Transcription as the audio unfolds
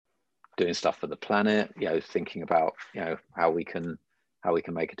doing stuff for the planet, thinking about, how we can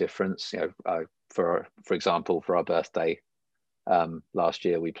make a difference. For example, for our birthday last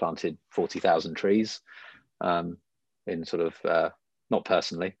year, we planted 40,000 trees in sort of, not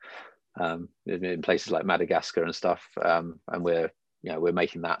personally, in places like Madagascar and stuff. And we're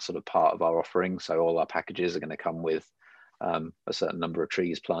making that sort of part of our offering. So all our packages are going to come with a certain number of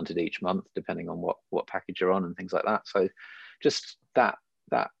trees planted each month, depending on what package you're on and things like that. So just that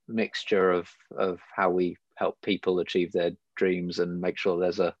mixture of how we help people achieve their dreams and make sure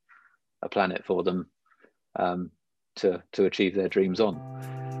there's a planet for them to achieve their dreams on.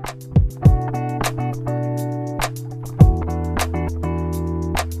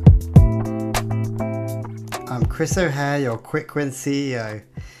 I'm Chris O'Hare, your Quick Win CEO.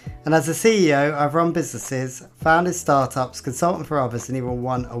 And as a CEO, I've run businesses, founded startups, consulted for others, and even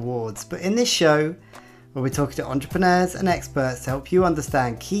won awards. But in this show, we'll be talking to entrepreneurs and experts to help you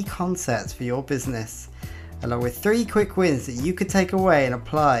understand key concepts for your business, along with 3 quick wins that you could take away and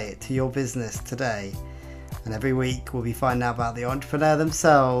apply to your business today. And every week, we'll be finding out about the entrepreneur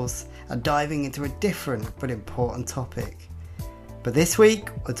themselves and diving into a different but important topic. But this week,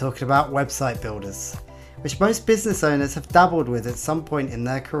 we're talking about website builders, which most business owners have dabbled with at some point in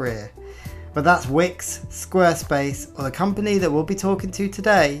their career. But that's Wix, Squarespace, or the company that we'll be talking to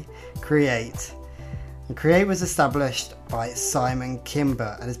today, Create. And Create was established by Simon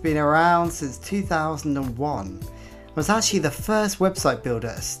Kimber and has been around since 2001. It was actually the first website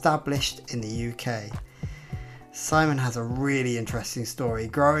builder established in the UK. Simon has a really interesting story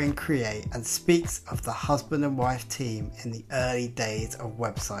growing Create and speaks of the husband and wife team in the early days of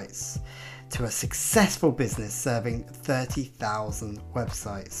websites to a successful business serving 30,000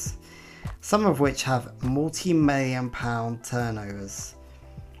 websites, some of which have multi-million pound turnovers.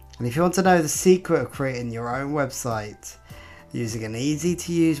 And if you want to know the secret of creating your own website using an easy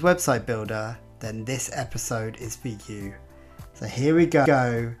to use website builder, then this episode is for you. So here we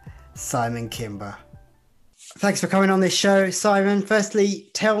go, Simon Kimber. Thanks for coming on this show, Simon. Firstly,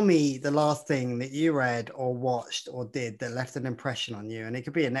 tell me the last thing that you read or watched or did that left an impression on you. And it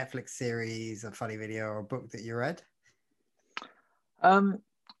could be a Netflix series, a funny video, or a book that you read.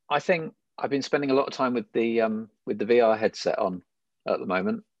 I think I've been spending a lot of time with the VR headset on at the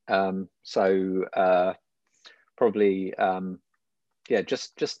moment. Probably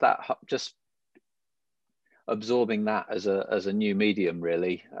just absorbing that as a new medium,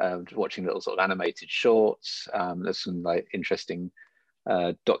 really. Watching little sort of animated shorts. There's some like interesting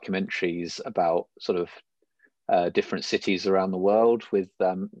documentaries about sort of different cities around the world with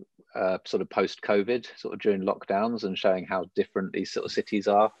sort of post-COVID, sort of during lockdowns, and showing how different these sort of cities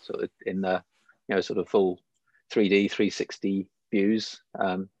are, sort of in the sort of full 3D 360 views.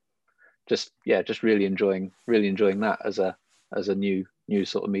 Just really enjoying that as a new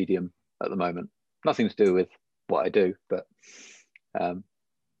sort of medium at the moment. Nothing to do with what I do, but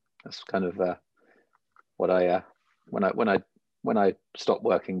that's kind of what I when I stop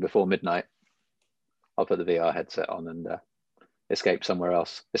working before midnight, I'll put the VR headset on and escape somewhere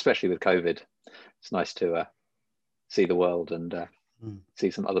else. Especially with COVID, it's nice to see the world and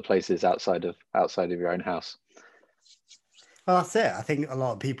see some other places outside of your own house. Well, that's it. I think a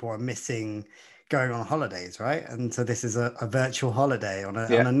lot of people are missing going on holidays, right? And so this is a virtual holiday on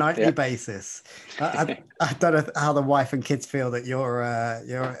a nightly basis. I don't know how the wife and kids feel that you're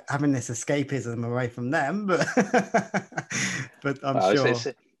having this escapism away from them, but I'm sure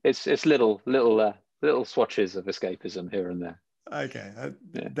it's little swatches of escapism here and there. Okay,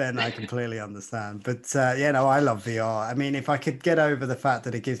 then I completely understand. But I love VR. I mean, if I could get over the fact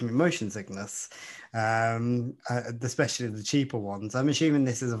that it gives me motion sickness, especially the cheaper ones. I'm assuming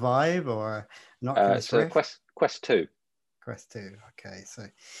this is a Vive or not. So Quest 2. Quest 2. Okay, so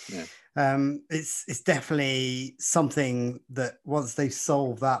it's definitely something that once they've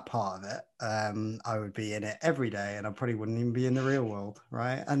solved that part of it, I would be in it every day, and I probably wouldn't even be in the real world,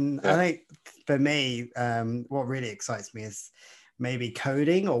 right? And I think for me, what really excites me is maybe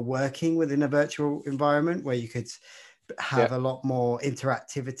coding or working within a virtual environment where you could have a lot more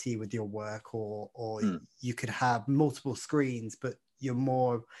interactivity with your work, or you could have multiple screens, but you're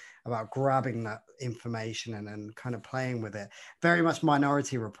more about grabbing that information and then kind of playing with it. Very much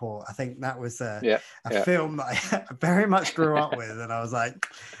Minority Report. I think that was a film that I very much grew up with, and I was like,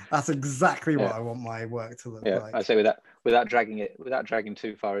 that's exactly what I want my work to look like. I say without dragging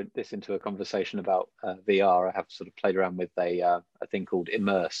too far this into a conversation about VR, I have sort of played around with a thing called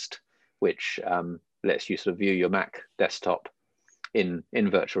Immersed, which lets you sort of view your Mac desktop in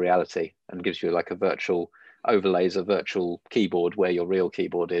virtual reality and gives you like a virtual overlays, a virtual keyboard where your real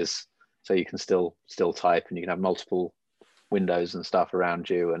keyboard is, so you can still type, and you can have multiple windows and stuff around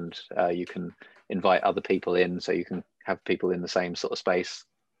you, and you can invite other people in, so you can have people in the same sort of space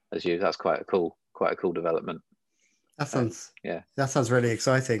as you. That's quite a cool development. Yeah, that sounds really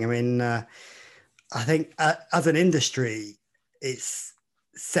exciting. I mean, I think as an industry, it's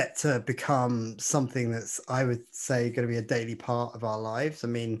set to become something that's, I would say, going to be a daily part of our lives. I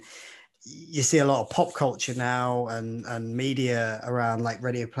mean, you see a lot of pop culture now and media around like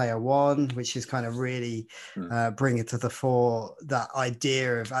Ready Player One, which is kind of really bringing to the fore that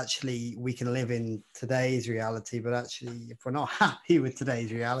idea of actually we can live in today's reality, but actually if we're not happy with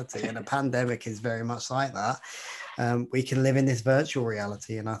today's reality, and a pandemic is very much like that, we can live in this virtual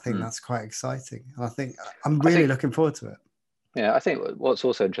reality. And I think that's quite exciting. And I think I'm really looking forward to it. Yeah, I think what's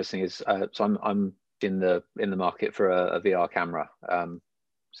also interesting is so I'm in the market for a VR camera.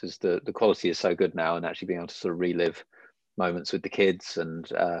 Since the quality is so good now, and actually being able to sort of relive moments with the kids, and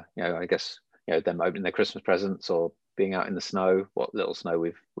I guess them opening their Christmas presents or being out in the snow, what little snow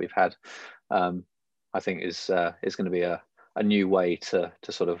we've had, I think is going to be a new way to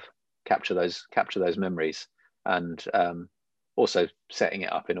sort of capture those memories, and also setting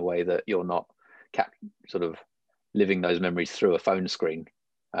it up in a way that you're not sort of living those memories through a phone screen,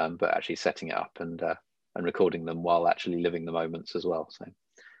 but actually setting it up and recording them while actually living the moments as well. So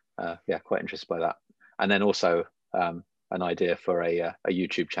quite interested by that. And then also an idea for a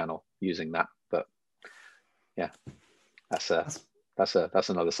YouTube channel using that. But yeah, that's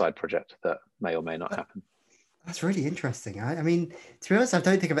another side project that may or may not happen. That's really interesting. I mean, to be honest, I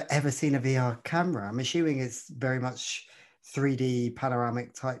don't think I've ever seen a VR camera. I'm assuming it's very much 3D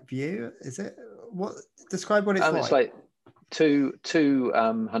panoramic type view. Is it? Describe what it's like. It's like two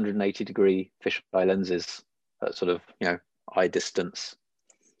 180-degree fisheye lenses at sort of eye distance.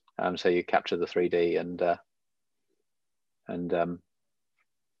 So you capture the 3D and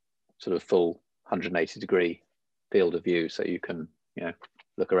sort of full 180-degree field of view, so you can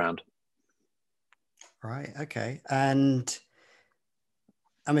look around. Right. Okay. And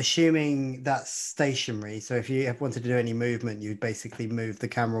I'm assuming that's stationary. So if you wanted to do any movement, you'd basically move the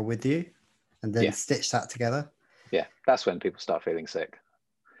camera with you and then stitch that together. Yeah, that's when people start feeling sick.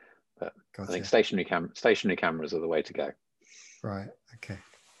 But gotcha. I think stationary cameras are the way to go. Right. Okay.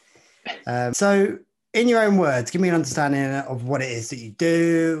 So in your own words, give me an understanding of what it is that you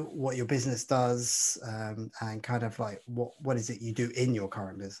do, what your business does, and kind of like what is it you do in your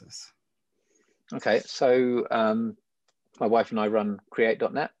current business? Okay, so my wife and I run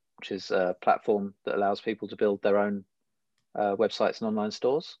create.net, which is a platform that allows people to build their own websites and online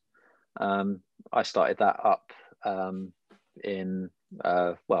stores. I started that up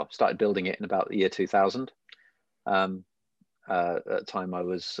started building it in about the year 2000. At the time I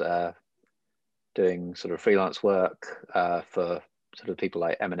was doing sort of freelance work for sort of people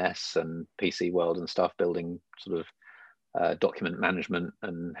like M&S and PC World and stuff, building sort of document management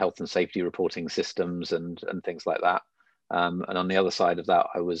and health and safety reporting systems and things like that. And on the other side of that,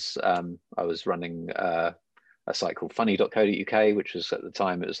 I was running a site called funny.co.uk, which was at the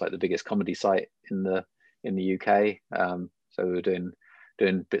time, it was like the biggest comedy site in the UK. So we were doing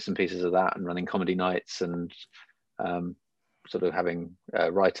bits and pieces of that and running comedy nights and sort of having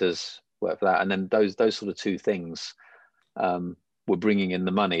writers work for that. And then those sort of two things were bringing in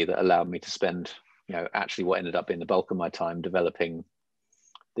the money that allowed me to spend, actually what ended up being the bulk of my time developing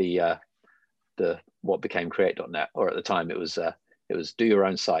the what became create.net, or at the time it was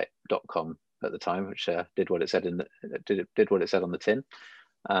doyourown-site.com at the time, which did what it said did what it said on the tin.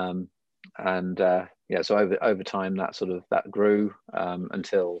 So over time that grew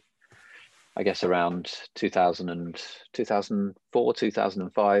until I guess around 2004,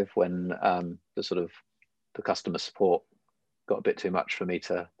 2005, when the customer support got a bit too much for me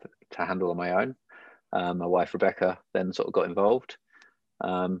to handle on my own. My wife Rebecca then sort of got involved.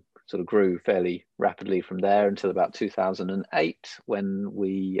 Sort of grew fairly rapidly from there until about 2008, when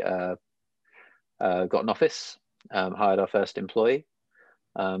we got an office, hired our first employee,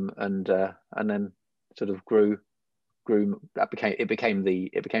 and then sort of grew. It became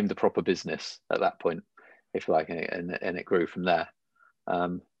the proper business at that point, if you like, and it grew from there.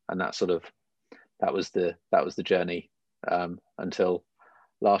 And that was the journey until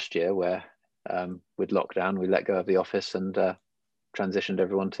last year, where with lockdown we let go of the office and transitioned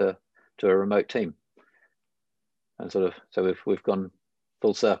everyone to a remote team, and so we've gone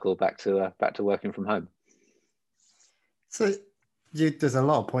full circle back to working from home. So there's a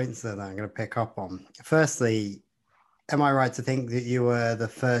lot of points there that I'm going to pick up on. Firstly, am I right to think that you were the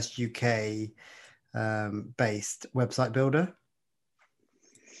first UK based website builder,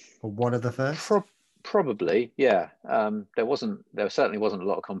 or one of the first? Probably, yeah. There certainly wasn't a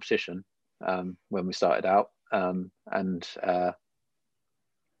lot of competition when we started out. and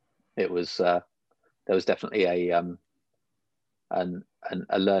it was there was definitely a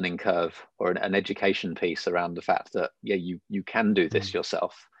learning curve or an education piece around the fact that you can do this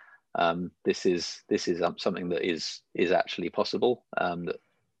yourself. This is something that is actually possible.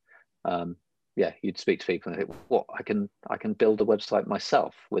 You'd speak to people and think, what, I can build a website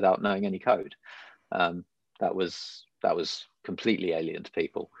myself without knowing any code. That was completely alien to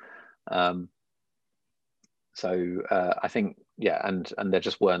people. So I think, and there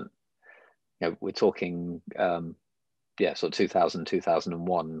just weren't, we're talking sort of 2000,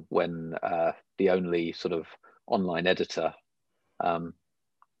 2001, when the only sort of online editor that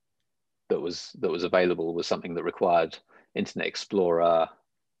was available was something that required Internet Explorer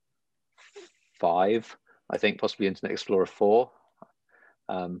 5, I think, possibly Internet Explorer 4.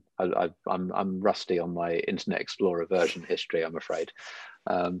 I'm rusty on my Internet Explorer version history, I'm afraid.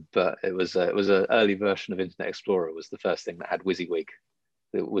 But it was an early version of Internet Explorer was the first thing that had WYSIWYG.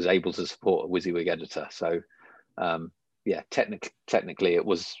 It was able to support a WYSIWYG editor. So technically it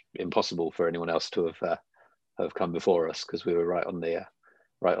was impossible for anyone else to have come before us, because we were right on the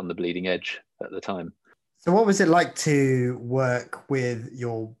bleeding edge at the time. So what was it like to work with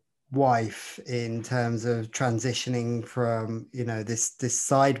your wife in terms of transitioning from, this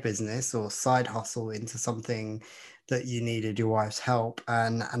side business or side hustle into something that you needed your wife's help,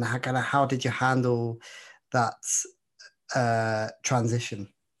 and how did you handle that transition?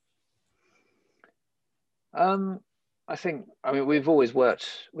 I think, we've always worked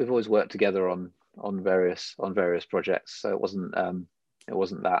together on various projects, so it wasn't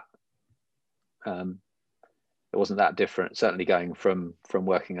that different. Certainly going from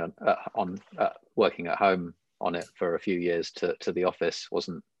working working at home on it for a few years to the office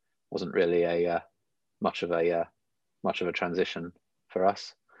wasn't really a much of a transition for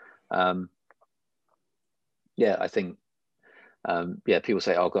us. I think people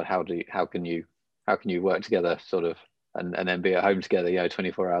say, oh God, how can you work together sort of and then be at home together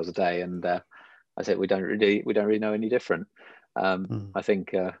 24 hours a day, and I said we don't really know any different. I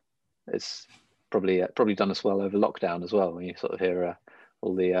think it's probably done us well over lockdown as well, when you sort of hear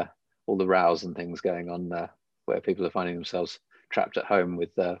all the rows and things going on where people are finding themselves trapped at home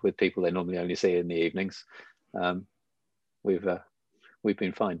with people they normally only see in the evenings. We've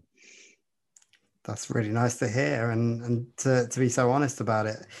been fine. That's really nice to hear, and to be so honest about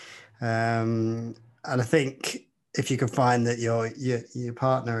it. And I think if you can find that your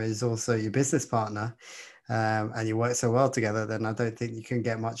partner is also your business partner, and you work so well together, then I don't think you can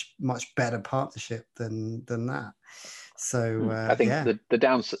get much better partnership than that. So I think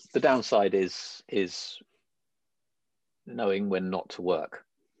the downside is knowing when not to work,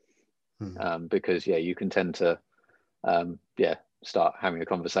 because you can tend to start having a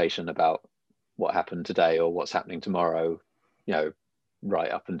conversation about what happened today or what's happening tomorrow,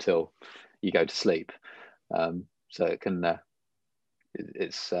 right up until you go to sleep. So it can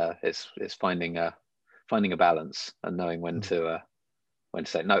it's finding a balance and knowing when to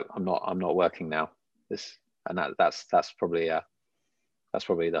say no, I'm not working now. That's probably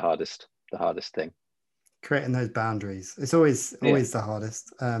the hardest thing. Creating those boundaries. It's always the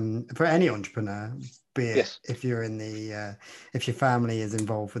hardest for any entrepreneur, be it if you're in the if your family is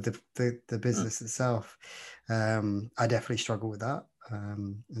involved with the business itself. I definitely struggle with that,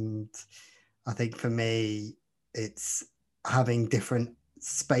 and I think for me it's having different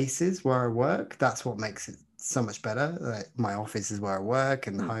spaces where I work. That's what makes it so much better. Like, my office is where I work,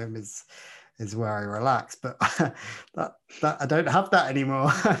 and home is where I relax, but that I don't have that anymore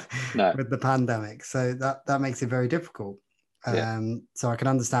with the pandemic, so that makes it very difficult. So I can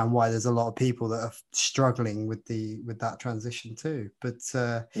understand why there's a lot of people that are struggling with that transition too. But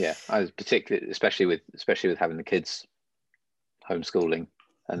I was particularly, especially with having the kids homeschooling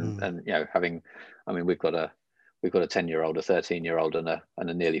and having, we've got a 10-year-old, a 13-year-old, and a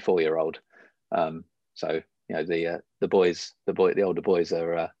nearly 4-year-old. So the older boys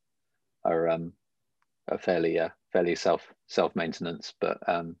are fairly self-maintenance, but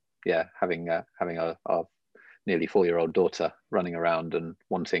having our nearly 4-year-old daughter running around and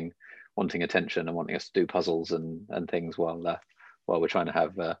wanting attention and wanting us to do puzzles and things while we're trying to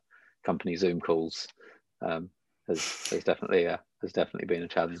have company Zoom calls has definitely been a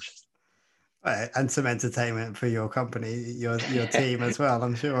challenge. And some entertainment for your company, your team as well,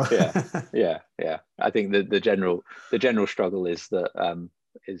 I'm sure. yeah. I think the general struggle is that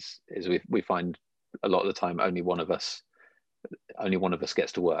we find a lot of the time only one of us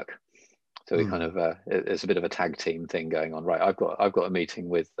gets to work, so we kind of it's a bit of a tag team thing going on. Right, I've got a meeting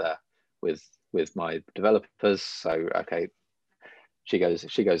with my developers, so okay, she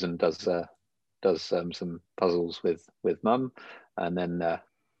goes and does does some puzzles with mum, and then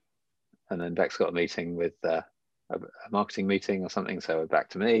Beck's got a meeting with a marketing meeting or something. So back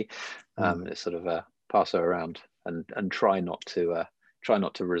to me. It's sort of pass her around and try not to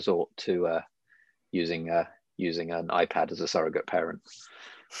resort to using an iPad as a surrogate parent.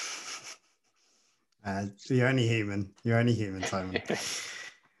 You're only human. You're only human, Simon.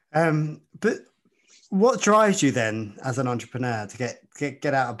 But what drives you then as an entrepreneur to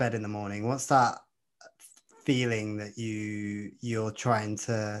get out of bed in the morning? What's that feeling that you're trying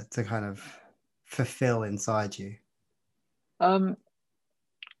to kind of fulfill inside you? I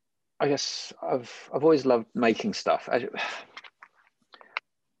guess I've always loved making stuff.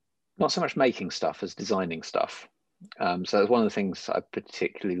 Not so much making stuff as designing stuff. So that's one of the things I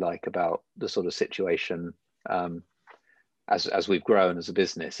particularly like about the sort of situation as we've grown as a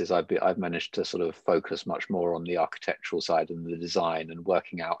business is I've managed to sort of focus much more on the architectural side and the design and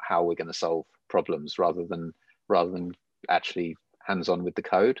working out how we're going to solve problems rather than actually hands-on with the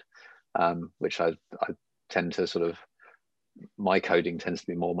code, which I tend to sort of, my coding tends to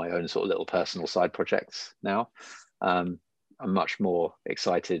be more my own sort of little personal side projects now. I'm much more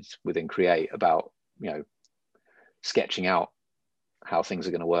excited within Create about, sketching out how things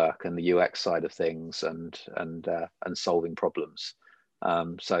are going to work and the UX side of things and solving problems.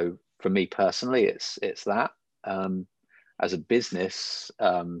 So for me personally, it's that. As a business,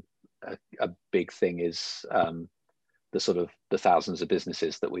 a big thing is the sort of the thousands of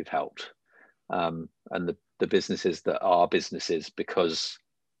businesses that we've helped, and the businesses that are businesses because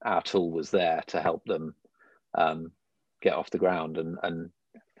our tool was there to help them get off the ground and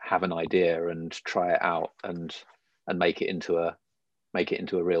have an idea and try it out and make it into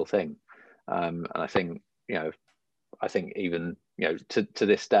a real thing. And I think even to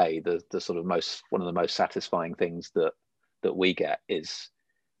this day the sort of one of the most satisfying things that we get is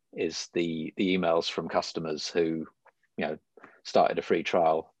the emails from customers who started a free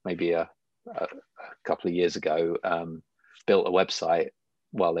trial maybe a couple of years ago, built a website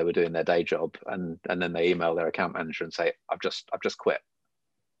while they were doing their day job, and then they email their account manager and say, I've just quit.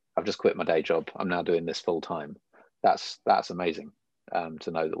 I've just quit my day job. I'm now doing this full time. That's amazing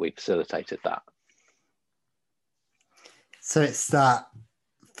to know that we facilitated that. So it's that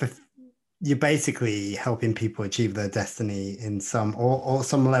you're basically helping people achieve their destiny in some or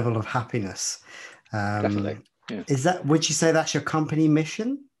some level of happiness. Definitely. Yeah. Would you say that's your company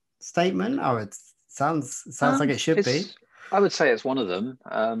mission statement? Or it sounds like it should be. I would say it's one of them.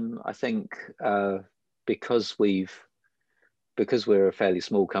 I think because we're a fairly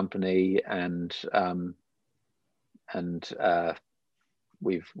small company and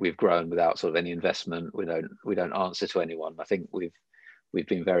we've grown without sort of any investment. We don't answer to anyone. I think we've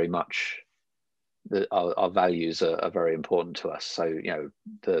been very much our values are very important to us. So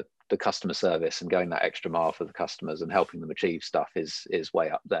the customer service and going that extra mile for the customers and helping them achieve stuff is way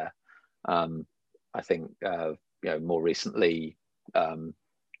up there. I think more recently,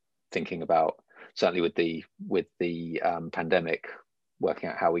 thinking about certainly with the pandemic, working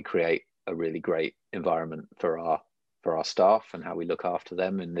out how we create a really great environment for our staff and how we look after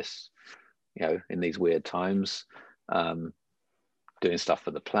them in this, in these weird times, doing stuff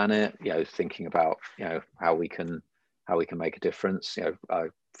for the planet, thinking about, how we can make a difference.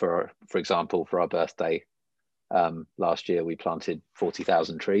 For example, for our birthday last year, we planted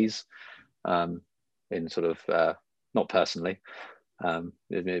 40,000 trees in sort of, not personally,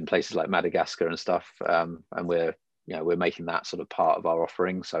 in places like Madagascar and stuff. And we're making that sort of part of our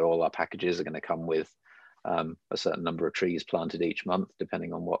offering. So all our packages are going to come with a certain number of trees planted each month,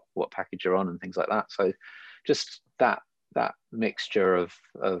 depending on what package you're on and things like that. So just that mixture of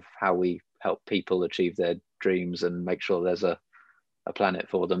how we help people achieve their dreams and make sure there's a planet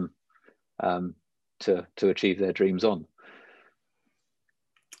for them to achieve their dreams on.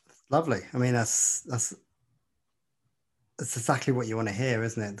 Lovely. I mean, that's exactly what you want to hear,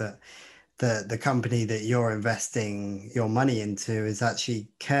 isn't it? That the company that you're investing your money into is actually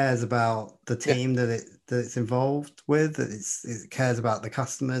cares about the team that it's involved with. It cares about the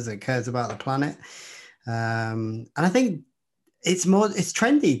customers. It cares about the planet. And I think it's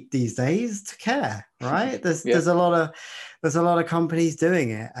trendy these days to care, right? There's a lot of companies doing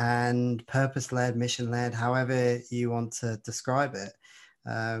it, and purpose-led, mission-led, however you want to describe it.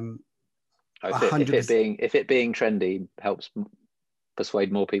 If it being trendy helps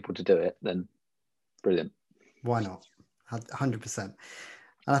persuade more people to do it, then brilliant. Why not? 100%. And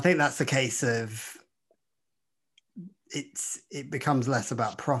I think that's the case of it becomes less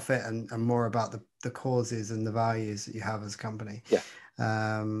about profit and more about the causes and the values that you have as a company. Yeah.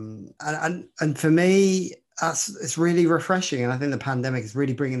 And for me, it's really refreshing, and I think the pandemic is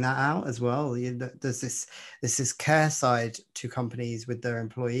really bringing that out as well. There's this care side to companies with their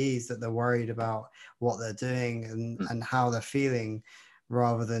employees, that they're worried about what they're doing and how they're feeling,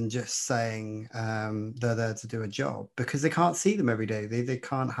 rather than just saying they're there to do a job, because they can't see them every day. They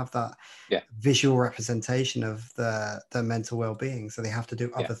can't have that Yeah, visual representation of their mental well-being, so they have to do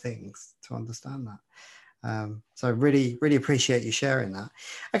yeah, other things to understand that. So I really, really appreciate you sharing that.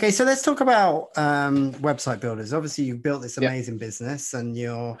 Okay, so let's talk about website builders. Obviously, you've built this yeah. amazing business, and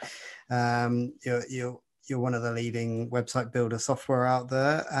you're one of the leading website builder software out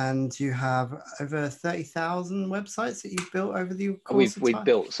there, and you have over 30,000 websites that you've built over the course of We've time.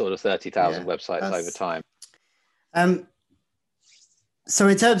 built sort of 30,000 Yeah, websites over that's time. um, so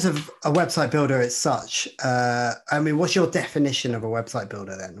in terms of a website builder as such, I mean, what's your definition of a website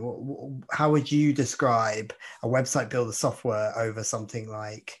builder then? How would you describe a website builder software over something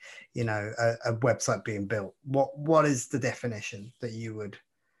like, a website being built? What is the definition that you would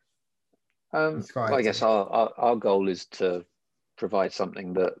Well, I describe guess to? our goal is to provide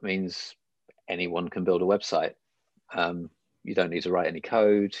something that means anyone can build a website. You don't need to write any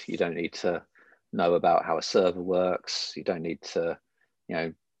code. You don't need to know about how a server works. You don't need to,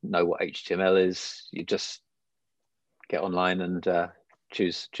 know what HTML is. You just get online and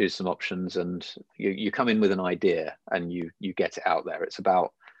choose some options, and you come in with an idea and you get it out there. It's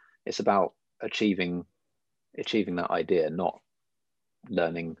about achieving that idea, not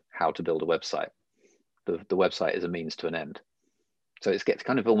learning how to build a website. The website is a means to an end. So it's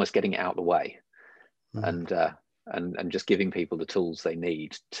kind of almost getting it out of the way, Mhm. and just giving people the tools they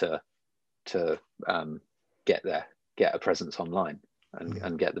need to get a presence online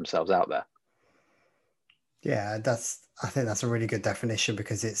and get themselves out there. Yeah, I think that's a really good definition,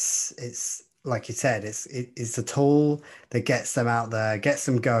 because it's like you said, it's a tool that gets them out there, gets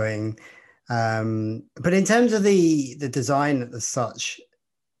them going. But in terms of the design as such,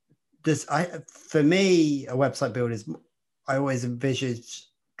 for me, a website builder is, I always envisage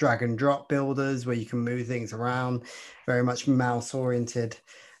drag and drop builders where you can move things around, very much mouse oriented.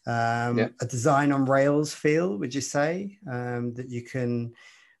 Yeah. A design on Rails feel, would you say, that you can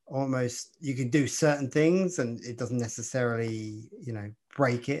do certain things and it doesn't necessarily,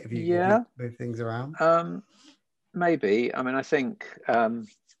 break it if you Yeah. move things around? Maybe. I mean, I think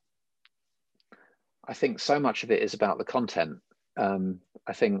so much of it is about the content.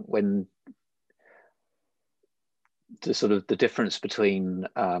 I think when the difference between,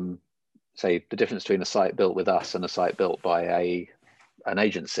 say, the difference between a site built with us and a site built by an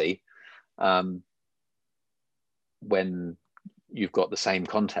agency, when you've got the same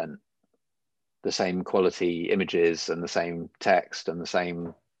content, the same quality images, and the same text, and the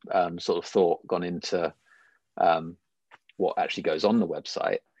same sort of thought gone into what actually goes on the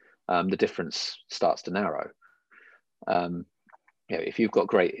website, the difference starts to narrow. If you've got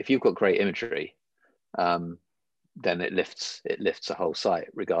great imagery, then it lifts a whole site,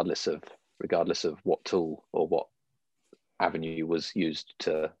 regardless of what tool or what avenue was used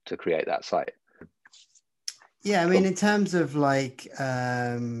to create that site. Yeah, I mean, Cool. in terms of like,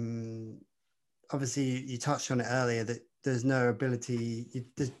 obviously you touched on it earlier, that there's no ability,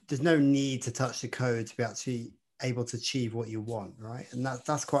 there's no need to touch the code to be actually able to achieve what you want, right? And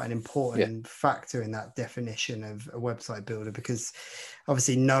that's quite an Yeah. important factor in that definition of a website builder, because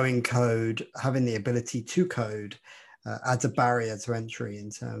obviously knowing code, having the ability to code, adds a barrier to entry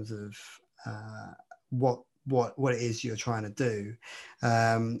in terms of what it is you're trying to do,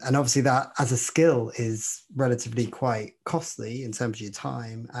 and obviously that as a skill is relatively quite costly in terms of your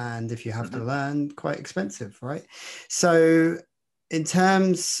time, and if you have to Mm-hmm. learn, quite expensive, right? So in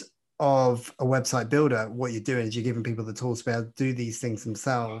terms of a website builder, what you're doing is you're giving people the tools to be able to do these things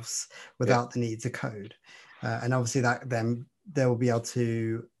themselves Yeah. without the need to code, and obviously that then they will be able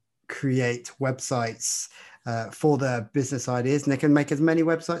to create websites for their business ideas, and they can make as many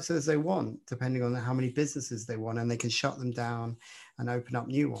websites as they want, depending on how many businesses they want, and they can shut them down and open up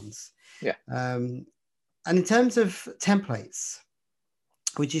new ones. Yeah. And in terms of templates,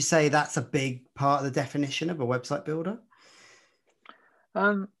 would you say that's a big part of the definition of a website builder?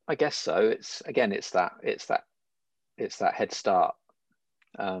 I guess so. It's that head start.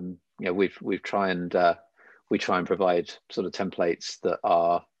 We try and provide sort of templates that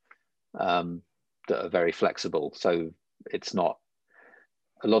are very flexible. So it's not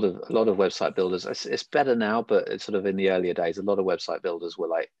a lot of website builders. It's better now, but it's sort of in the earlier days, a lot of website builders were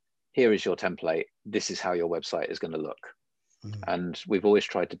like, here is your template. This is how your website is going to look. Mm. And we've always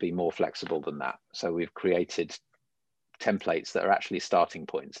tried to be more flexible than that. So we've created templates that are actually starting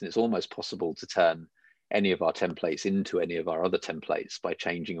points, and it's almost possible to turn any of our templates into any of our other templates by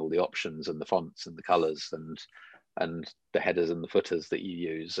changing all the options and the fonts and the colors and the headers and the footers that you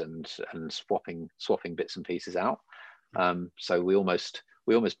use, and swapping bits and pieces out. So we almost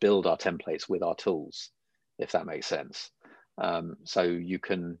build our templates with our tools, if that makes sense. So you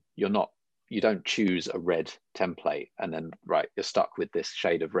don't choose a red template and then right, you're stuck with this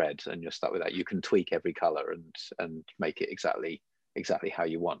shade of red and you're stuck with that. You can tweak every color and make it exactly how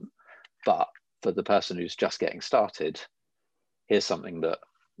you want. But for the person who's just getting started, here's something that,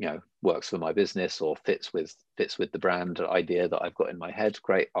 you know, works for my business or fits with the brand idea that I've got in my head.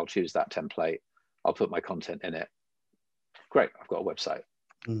 Great, I'll choose that template. I'll put my content in it. Great, I've got a website.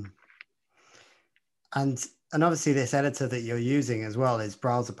 And obviously this editor that you're using as well is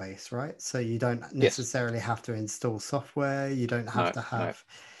browser based, right? So you don't necessarily have to install software. You don't have to have.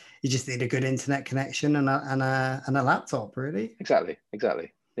 You just need a good internet connection and a laptop, really. Exactly.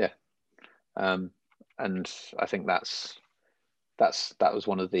 Yeah. And I think that was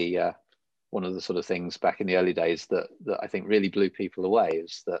one of the sort of things back in the early days that I think really blew people away,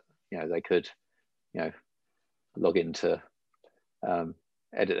 is that, you know, they could, you know, log into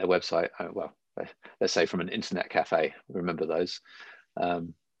edit their website. Well, let's say from an internet cafe. Remember those?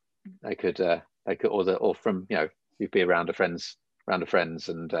 They could or from, you know, you'd be around a friend's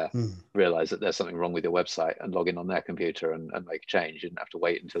and realize that there's something wrong with your website and log in on their computer and make a change. You didn't have to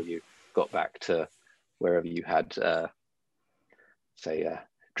wait until you got back to wherever you had, say,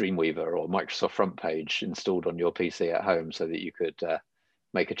 Dreamweaver or Microsoft Front Page installed on your PC at home, so that you could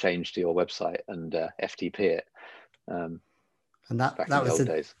make a change to your website and FTP it. And that was the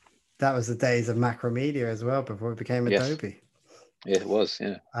days. That was the days of Macromedia as well, before it became Adobe. Yeah, it was.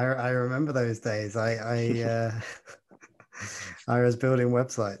 Yeah, I remember those days. I was building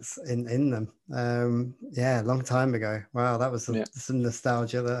websites in them. Yeah, a long time ago. Wow, that was some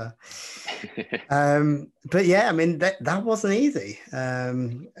nostalgia there. But yeah, I mean that wasn't easy.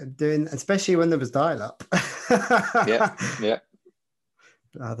 Doing, especially when there was dial-up. Yeah.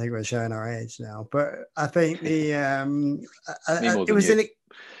 I think we're showing our age now, but I think it was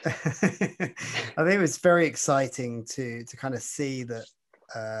I think it was very exciting to kind of see that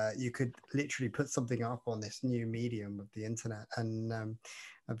you could literally put something up on this new medium of the internet, and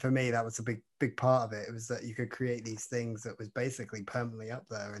for me that was a big part of it. It was that you could create these things that was basically permanently up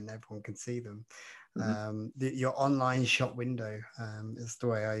there and everyone can see them. Your online shop window is the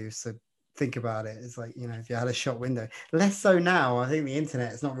way I used to think about it. It's like, you know, if you had a shop window, less so now. I think the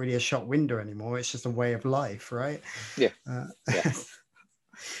internet is not really a shop window anymore. It's just a way of life, right?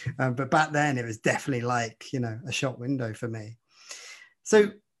 But back then it was definitely like, you know, a shop window for me.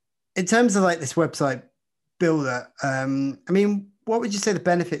 So in terms of like this website builder, I mean, what would you say the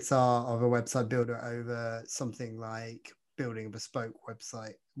benefits are of a website builder over something like building a bespoke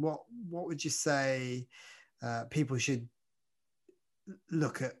website? What would you say people should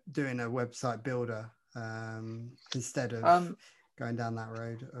look at doing a website builder instead of going down that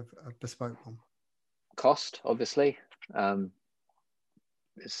road of a bespoke one? Cost, obviously.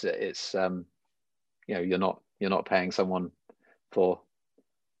 It's you know, you're not paying someone for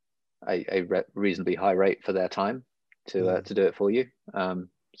a reasonably high rate for their time to do it for you.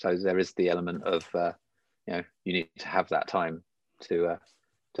 So there is the element of you know, you need to have that time to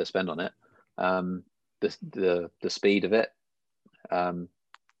spend on it. The speed of it,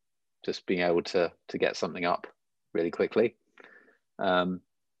 just being able to get something up really quickly.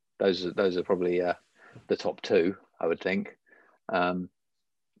 Those are probably the top two, I would think.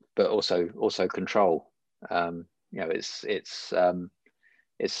 But also control. You know,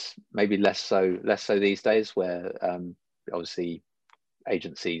 it's maybe less so these days, where obviously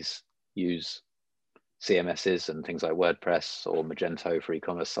agencies use CMSs and things like WordPress or Magento for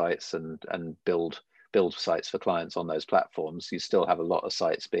e-commerce sites and build sites for clients on those platforms. You still have a lot of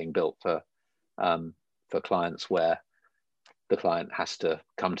sites being built for clients where the client has to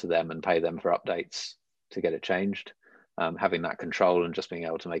come to them and pay them for updates to get it changed. Having that control and just being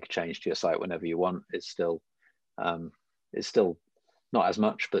able to make a change to your site whenever you want is still not as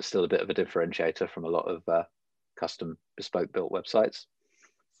much, but still a bit of a differentiator from a lot of custom bespoke built websites.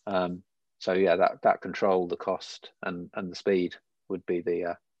 So yeah, that control, the cost and the speed would be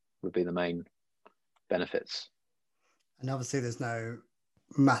the main benefits. And obviously there's no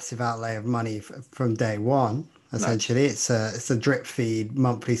massive outlay of money from day one. Essentially, no. It's a drip feed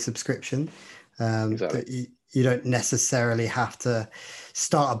monthly subscription. Exactly. That you don't necessarily have to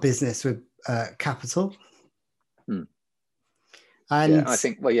start a business with capital. And yeah, I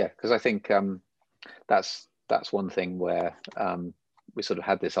think, because I think that's one thing where we sort of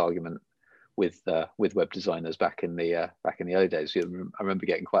had this argument with web designers back in the early days. I remember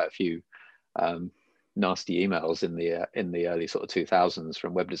getting quite a few nasty emails in the early sort of 2000s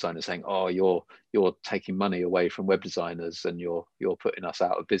from web designers saying, "Oh, you're taking money away from web designers and you're putting us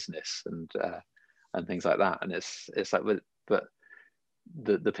out of business," and things like that. And it's like, but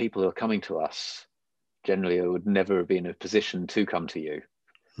the people who are coming to us generally would never have been in a position to come to you.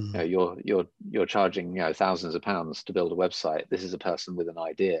 You know, you're charging, you know, thousands of pounds to build a website. This is a person with an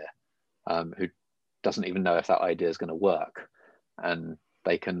idea, who doesn't even know if that idea is going to work, and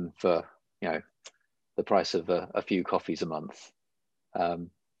they can, for, you know, the price of a few coffees a month,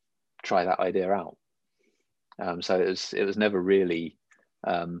 try that idea out. So it was never really,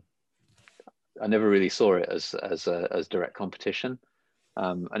 I never really saw it as direct competition.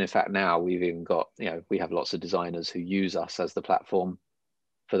 And in fact, now we've even got, you know, we have lots of designers who use us as the platform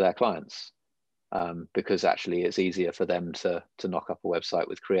for their clients, because actually it's easier for them to knock up a website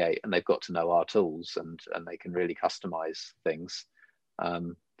with Create, and they've got to know our tools, and they can really customize things,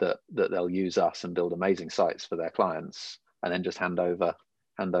 that they'll use us and build amazing sites for their clients, and then just hand over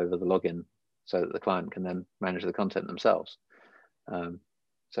the login so that the client can then manage the content themselves.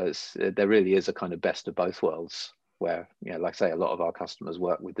 So there really is a kind of best of both worlds, where, you know, like I say, a lot of our customers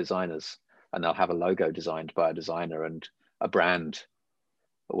work with designers, and they'll have a logo designed by a designer and a brand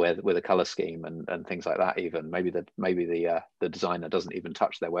with a color scheme and things like that. Even maybe the designer doesn't even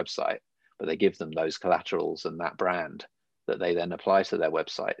touch their website, but they give them those collaterals and that brand that they then apply to their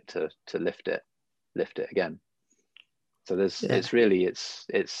website to lift it again. So there's there's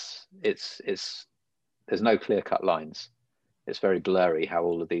no clear-cut lines. It's very blurry how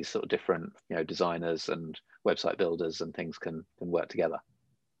all of these sort of different, you know, designers and website builders and things can work together.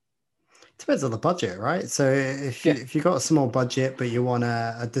 Depends on the budget, right? So if you've got a small budget, but you want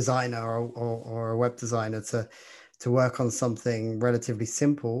a designer or a web designer to work on something relatively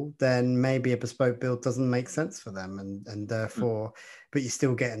simple, then maybe a bespoke build doesn't make sense for them, and therefore, but you're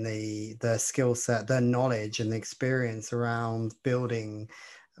still getting the skill set, the knowledge, and the experience around building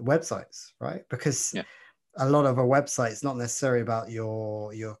websites, right? Because a lot of a website is not necessarily about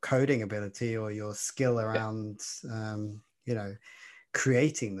your coding ability or your skill around you know,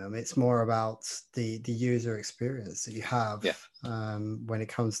 creating them. It's more about the user experience that you have when it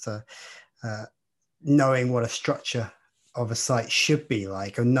comes to knowing what a structure of a site should be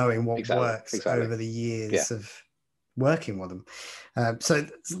like, and knowing what works over the years of working with them. So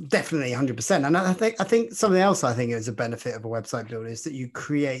definitely 100%. And I think something else I think is a benefit of a website builder is that you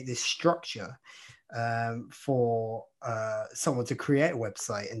create this structure for someone to create a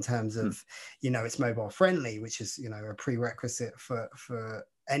website, in terms of, you know, it's mobile friendly, which is, you know, a prerequisite for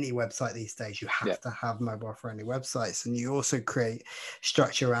any website these days. You have to have mobile friendly websites, and you also create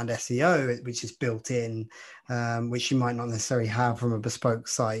structure around SEO, which is built in, which you might not necessarily have from a bespoke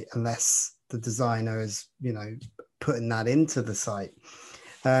site unless the designer is, you know, putting that into the site.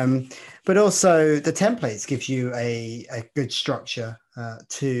 But also the templates gives you a good structure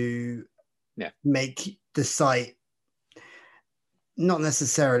to make the site not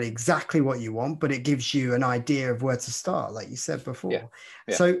necessarily exactly what you want, but it gives you an idea of where to start, like you said before.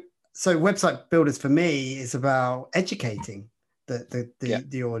 So website builders for me is about educating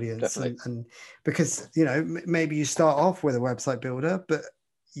the audience, and because, you know, maybe you start off with a website builder, but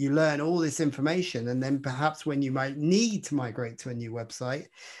you learn all this information, and then perhaps when you might need to migrate to a new website,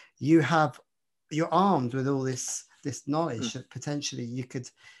 you're armed with all this knowledge that potentially you could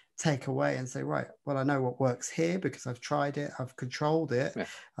take away and say, right, well, I know what works here because I've tried it, I've controlled it,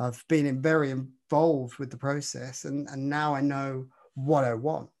 I've been very involved with the process, and now I know what I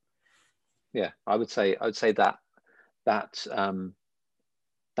want. I would say that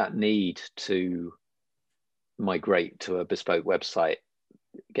need to migrate to a bespoke website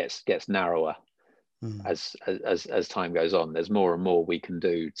gets narrower as time goes on. There's more and more we can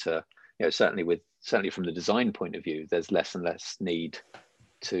do to, you know, certainly from the design point of view, there's less and less need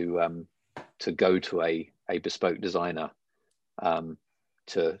to go to a bespoke designer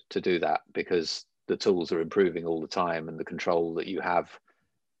to do that, because the tools are improving all the time, and the control that you have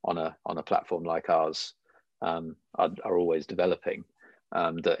on a platform like ours are always developing.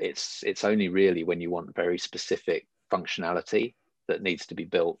 That it's only really when you want very specific functionality that needs to be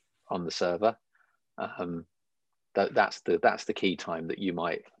built on the server, that's the key time that you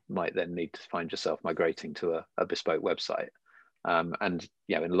might then need to find yourself migrating to a bespoke website. And,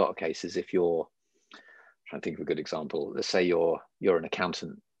 you know, in a lot of cases, if you're trying to think of a good example, let's say you're an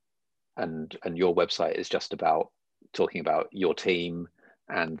accountant, and your website is just about talking about your team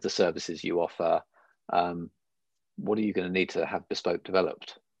and the services you offer, what are you going to need to have bespoke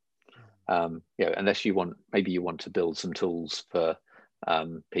developed? You know, unless maybe you want to build some tools for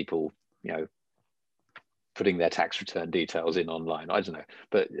people, you know, putting their tax return details in online. I don't know,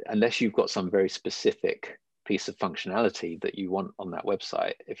 but unless you've got some very specific piece of functionality that you want on that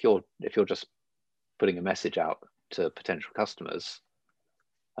website, if you're just putting a message out to potential customers,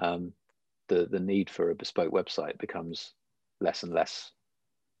 the need for a bespoke website becomes less and less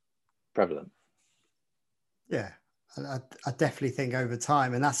prevalent. Yeah, I definitely think over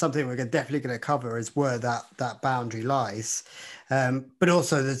time, and that's something we're definitely going to cover, is where that boundary lies. But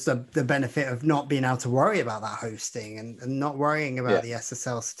also, there's the benefit of not being able to worry about that hosting and not worrying about Yeah, the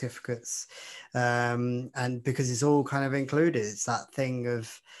SSL certificates, and because it's all kind of included. It's that thing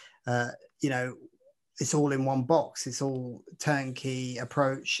of, you know, it's all in one box. It's all turnkey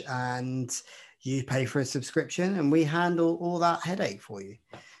approach, and you pay for a subscription, and we handle all that headache for you.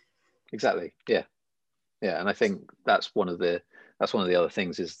 exactly. Yeah, yeah, and I think that's one of the other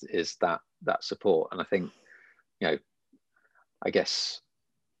things is that support. And I think, you know, I guess,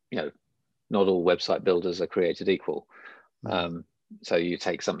 you know, not all website builders are created equal. Mm. So you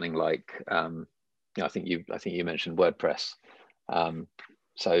take something like, you know, I think you mentioned WordPress.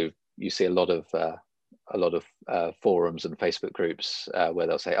 So you see a lot of forums and Facebook groups where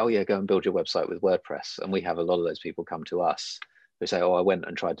they'll say, "Oh yeah, go and build your website with WordPress." And we have a lot of those people come to us who say, "Oh, I went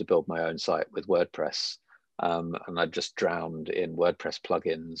and tried to build my own site with WordPress, and I just drowned in WordPress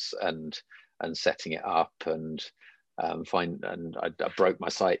plugins and setting it up and I broke my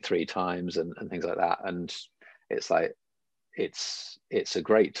site 3 times and things like that." And it's like it's a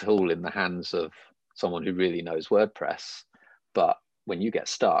great tool in the hands of someone who really knows WordPress, but when you get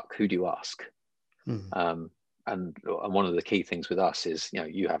stuck, who do you ask? Mm. And one of the key things with us is, you know,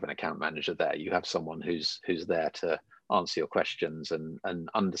 you have an account manager there, you have someone who's there to answer your questions and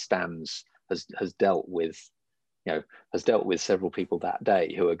understands, has dealt with, you know, has dealt with several people that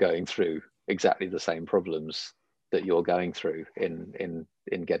day who are going through exactly the same problems that you're going through in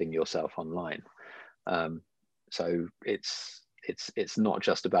getting yourself online. So it's not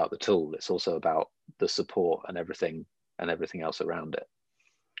just about the tool, it's also about the support and everything else around it.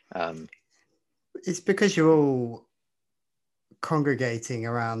 It's because you're all congregating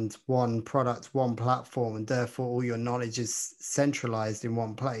around one product, one platform, and therefore all your knowledge is centralized in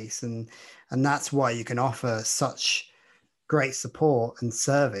one place, and that's why you can offer such great support and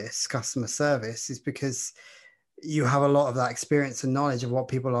service, customer service, is because you have a lot of that experience and knowledge of what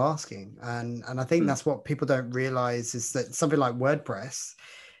people are asking. And I think that's what people don't realize, is that something like WordPress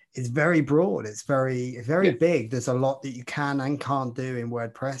is very broad. It's very Yeah, big. There's a lot that you can and can't do in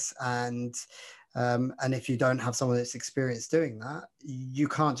WordPress. And if you don't have someone that's experienced doing that, you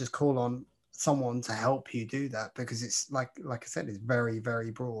can't just call on someone to help you do that, because it's like I said, it's very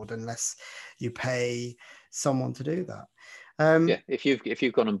broad unless you pay someone to do that. yeah. If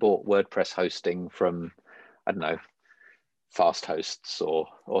you've gone and bought WordPress hosting from, I don't know, Fast Hosts or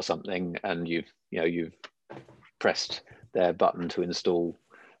something, and you've pressed their button to install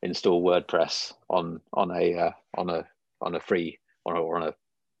WordPress on a free or on a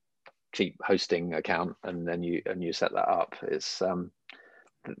cheap hosting account, and then you set that up, it's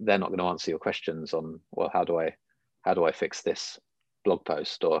they're not going to answer your questions on, well, how do I fix this blog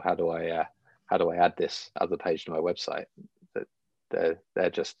post, or how do I add this other page to my website. They're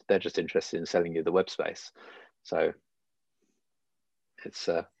just interested in selling you the web space. So it's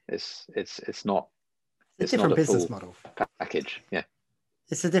not It's a different a business full model. package. Yeah,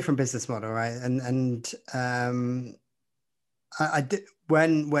 It's a different business model, right? And I did,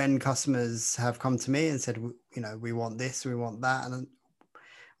 when customers have come to me and said, you know, we want this, we want that, and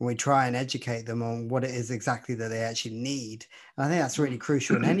we try and educate them on what it is exactly that they actually need. And I think that's really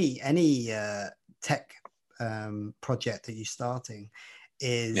crucial in any tech project that you're starting, yeah,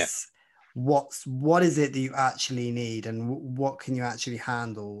 is what is it that you actually need, and what can you actually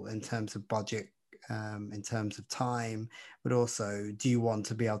handle in terms of budget, in terms of time, but also, do you want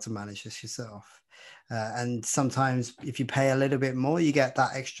to be able to manage this yourself? And sometimes if you pay a little bit more, you get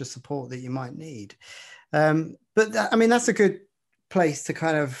that extra support that you might need. But I mean, that's a good place to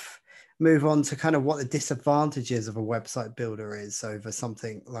kind of move on to kind of what the disadvantages of a website builder is over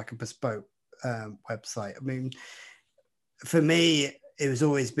something like a bespoke website. I mean, for me, it was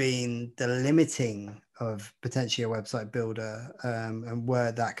always been the limiting of potentially a website builder, and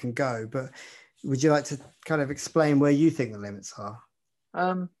where that can go. But would you like to kind of explain where you think the limits are?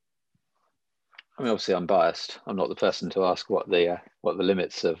 um I mean, obviously I'm biased, I'm not the person to ask what the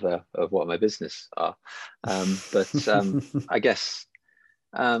limits of what my business are, but I guess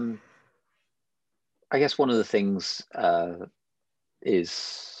um one of the things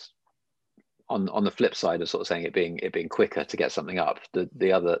is on the flip side of sort of saying it being quicker to get something up.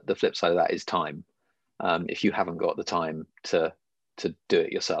 The flip side of that is time. If you haven't got the time to do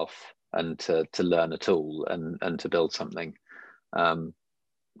it yourself, to learn a tool and to build something, then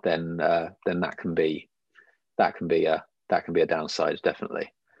that can be a downside,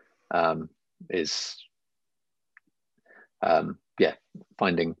 definitely. Is yeah,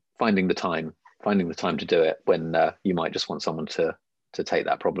 finding the time to do it when you might just want someone to take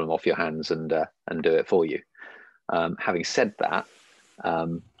that problem off your hands and do it for you. Having said that,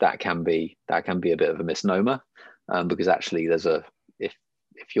 that can be a bit of a misnomer, because actually if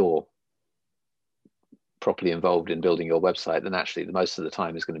you're properly involved in building your website, then actually the most of the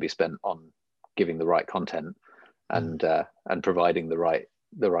time is going to be spent on giving the right content and providing the right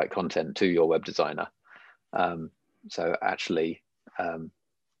content to your web designer. So actually,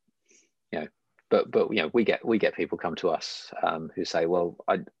 but we get people come to us who say, well,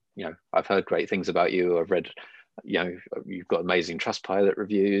 I've heard great things about you. I've read, you've got amazing Trustpilot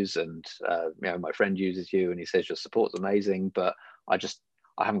reviews, and my friend uses you and he says your support's amazing, but I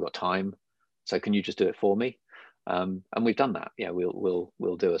haven't got time. So can you just do it for me? And we've done that.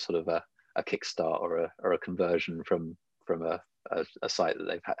 We'll do a sort of a kickstart or a conversion from a site that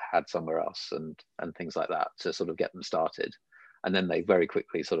they've had somewhere else and things like that to sort of get them started. And then they very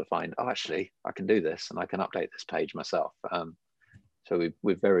quickly sort of find, oh, actually, I can do this and I can update this page myself. So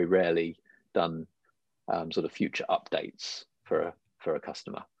we've very rarely done sort of future updates for a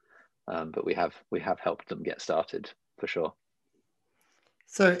customer, but we have helped them get started for sure.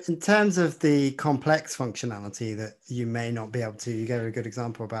 So in terms of the complex functionality that you may not be able to, you gave a good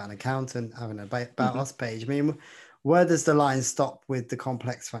example about an accountant having a about us page. I mean, where does the line stop with the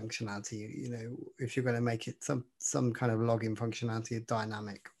complex functionality? If you're going to make it some kind of login functionality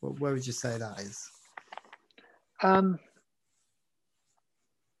dynamic, where would you say that is?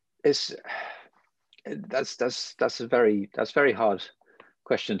 That's a very hard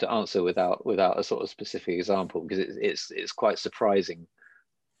question to answer without a sort of specific example, because it's quite surprising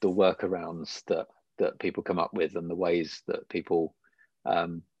the workarounds that people come up with and the ways that people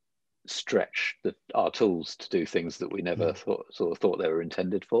stretch our tools to do things that we never thought they were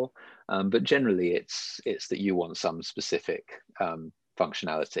intended for. But generally, it's that you want some specific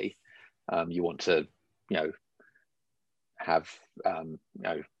functionality. You want to, have I don't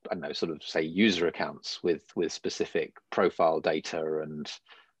know, sort of say user accounts with specific profile data and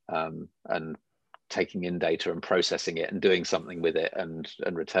taking in data and processing it and doing something with it and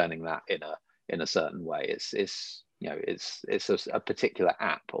returning that in a certain way. It's a particular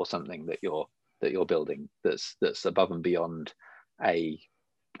app or something that you're building that's above and beyond a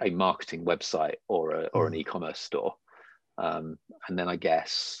marketing website or an e-commerce store. And then I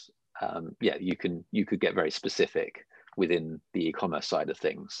guess you could get very specific within the e-commerce side of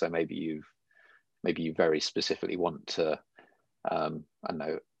things. So maybe you very specifically want to I don't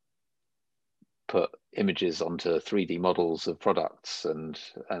know, put images onto 3D models of products and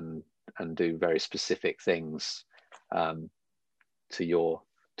do very specific things to your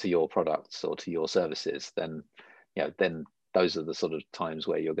products or to your services, then those are the sort of times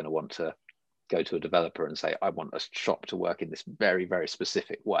where you're going to want to go to a developer and say, I want a shop to work in this very, very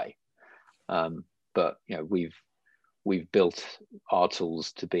specific way. But we've built our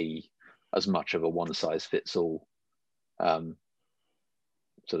tools to be as much of a one size fits all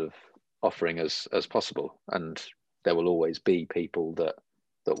sort of offering as possible, and there will always be people that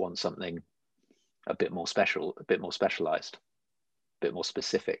want something a bit more special, a bit more specialized, a bit more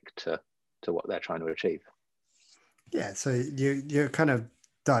specific to what they're trying to achieve. Yeah, so you're kind of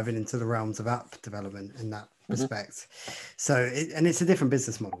diving into the realms of app development in that respect. So it's a different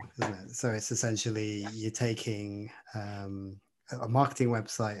business model, isn't it? So it's essentially you're taking a marketing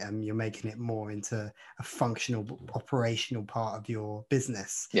website and you're making it more into a functional, operational part of your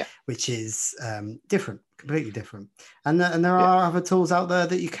business, which is completely different. And there are other tools out there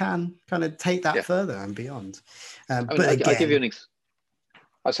that you can kind of take that further and beyond. I'll give you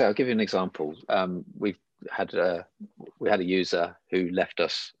an example. We had a user who left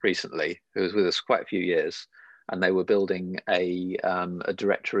us recently, who was with us quite a few years, and they were building a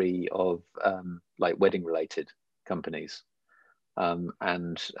directory of like wedding related companies.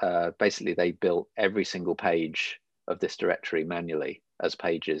 And basically they built every single page of this directory manually as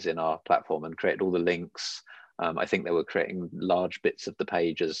pages in our platform and created all the links. I think they were creating large bits of the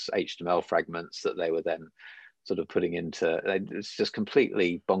page as HTML fragments that they were then sort of putting into. It's just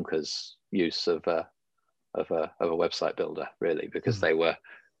completely bonkers use of a website builder, really, because they were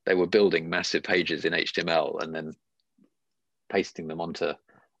building massive pages in HTML and then pasting them onto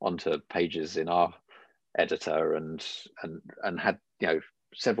pages in our editor and had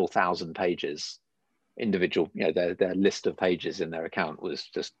several thousand pages individual. Their list of pages in their account was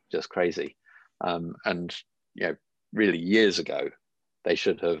just crazy. And really years ago they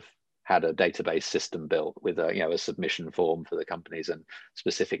should have had a database system built with a submission form for the companies and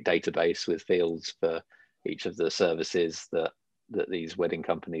specific database with fields for each of the services that these wedding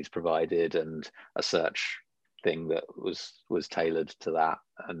companies provided, and a search thing that was tailored to that,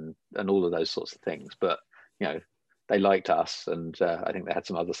 and all of those sorts of things. But they liked us, and I think they had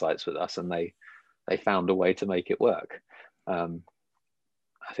some other sites with us, and they found a way to make it work. I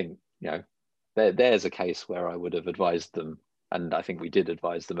think there's a case where I would have advised them, and I think we did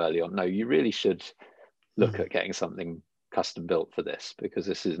advise them early on. No, you really should look at getting something custom built for this, because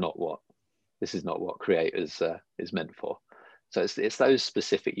this is not what creators is meant for. So it's those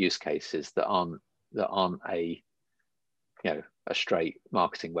specific use cases that aren't a straight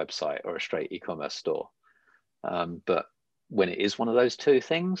marketing website or a straight e-commerce store. But when it is one of those two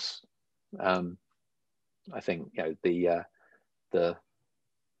things, I think the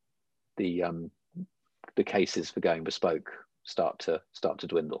cases for going bespoke start to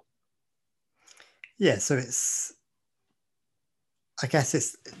dwindle. Yeah, so I guess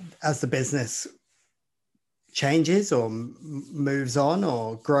it's as the business changes or moves on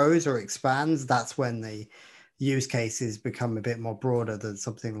or grows or expands, that's when the use cases become a bit more broader than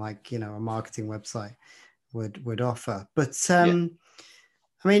something like a marketing website would offer. But I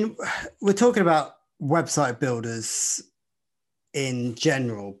mean, we're talking about website builders in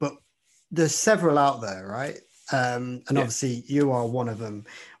general, but there's several out there, right? And obviously you are one of them.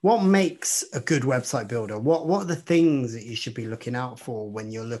 What makes a good website builder? What are the things that you should be looking out for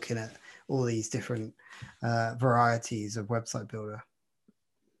when you're looking at all these different varieties of website builder?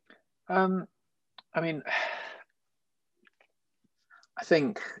 I mean, I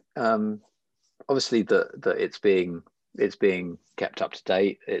think obviously that it's being kept up to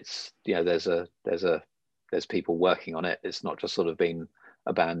date. It's there's people working on it. It's not just sort of been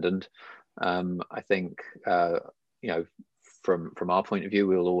abandoned. I think from our point of view,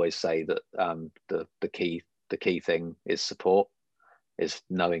 we'll always say that the key thing is support, is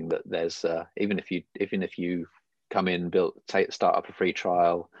knowing that there's even if you come in, start up a free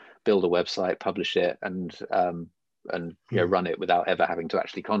trial, build a website, publish it, and run it without ever having to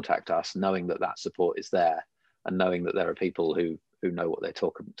actually contact us, knowing that support is there, and knowing that there are people who know what they're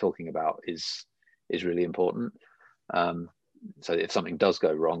talking about is really important. So if something does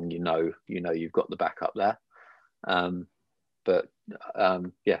go wrong, you've got the backup there. But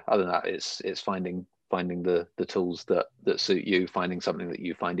other than that, it's finding the tools that suit you, finding something that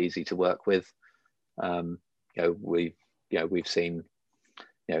you find easy to work with. We've seen,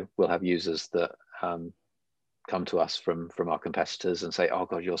 we'll have users that come to us from our competitors and say, "Oh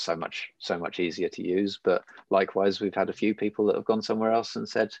God, you're so much easier to use." But likewise, we've had a few people that have gone somewhere else and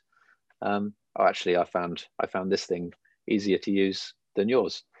said, "Oh, actually, I found this thing easier to use than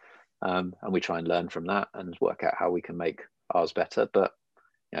yours," and we try and learn from that and work out how we can make ours better. But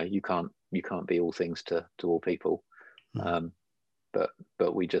you can't be all things to all people.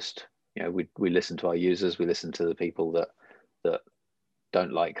 But we just we listen to our users, we listen to the people that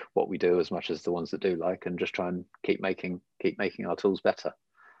don't like what we do as much as the ones that do like, and just try and keep making our tools better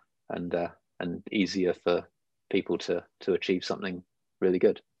and easier for people to achieve something really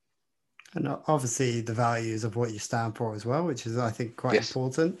good. And obviously the values of what you stand for as well, which is, I think, quite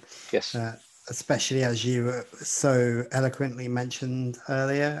important. Yes. Especially as you so eloquently mentioned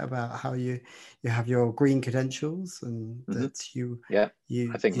earlier about how you have your green credentials, and that you I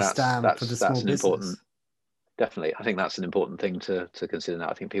think you stand for the small business. Definitely, I think that's an important thing to consider now.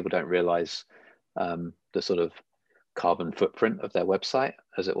 I think people don't realize the sort of carbon footprint of their website,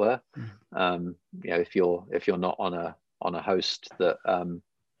 as it were. If you're not on a host that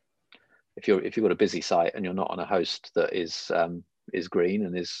if you've got a busy site and you're not on a host that is green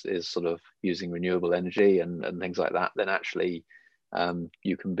and is sort of using renewable energy and things like that, then actually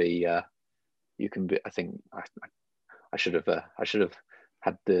you can be. I think I should have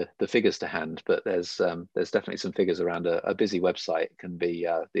had the figures to hand, but there's definitely some figures around a busy website can be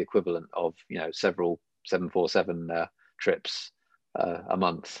the equivalent of several 747 trips a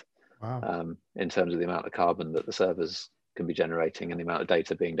month. Wow. In terms of the amount of carbon that the servers can be generating and the amount of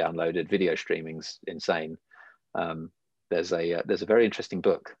data being downloaded. Video streaming's insane. There's a very interesting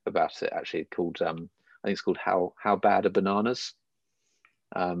book about it actually called I think it's called How Bad Are Bananas?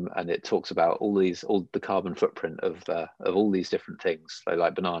 And it talks about all the carbon footprint of all these different things. So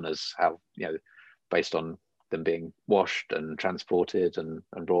like bananas, how based on them being washed and transported and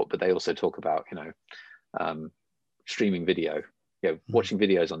brought, but they also talk about streaming video, watching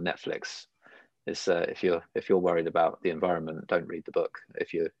videos on Netflix. Is if you're worried about the environment, don't read the book.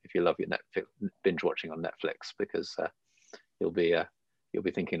 If you love your Netflix binge watching on Netflix, because you'll be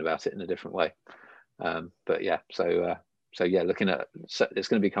thinking about it in a different way. But yeah, so so yeah, so it's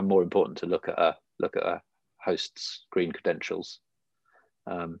going to become more important to look at a host's green credentials,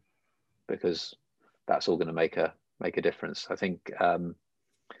 because that's all going to make a difference. I think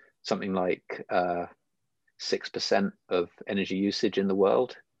something like 6% of energy usage in the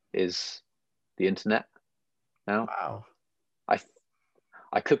world is the internet now. Wow.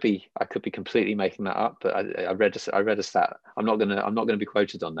 I could be completely making that up, but I read a stat. I'm not gonna be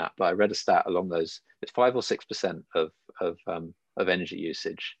quoted on that, but I read a stat along those. It's 5 or 6% of energy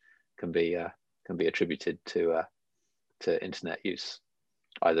usage can be attributed to internet use,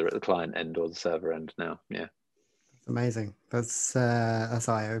 either at the client end or the server end now. Yeah. Amazing. That's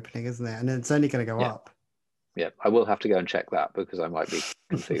eye-opening, isn't it? And it's only going to go Yeah. up. Yeah, I will have to go and check that because I might be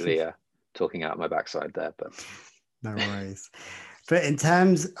completely talking out my backside there. But no worries. But in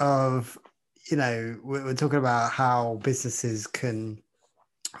terms of, we're talking about how businesses can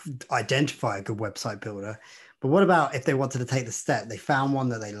identify a good website builder. But what about if they wanted to take the step? They found one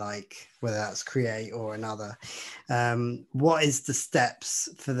that they like, whether that's Create or another. What is the steps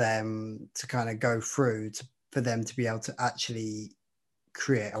for them to kind of go through for them to be able to actually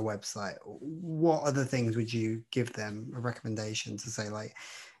create a website? What other things would you give them a recommendation to say, like,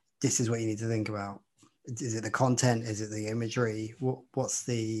 this is what you need to think about? Is it the content? Is it the imagery? What's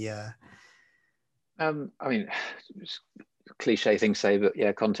the I mean, cliche thing to say, but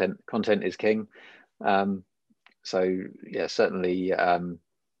yeah, content is king. So yeah, certainly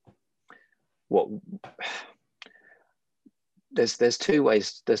what there's two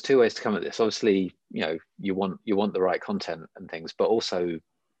ways to come at this. Obviously, you want the right content and things, but also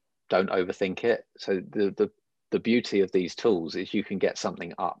don't overthink it. So the beauty of these tools is you can get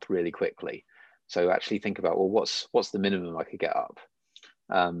something up really quickly. So actually think about, well, what's the minimum I could get up?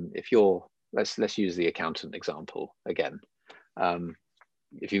 If you're let's use the accountant example again.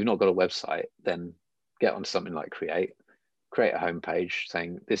 If you've not got a website, then get onto something like create a homepage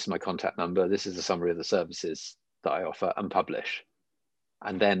saying, this is my contact number, this is a summary of the services that I offer, and publish,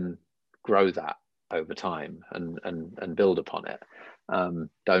 and then grow that over time and build upon it.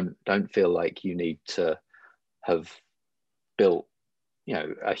 Don't feel like you need to have built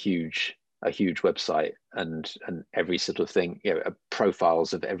a huge website and every sort of thing,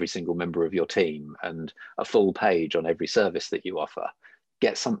 profiles of every single member of your team and a full page on every service that you offer.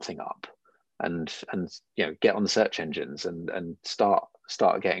 Get something up and get on the search engines and start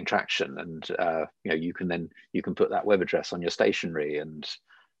getting traction, and you can put that web address on your stationery and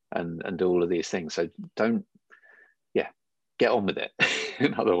do all of these things. So get on with it.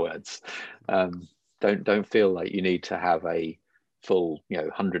 In other words, don't feel like you need to have a full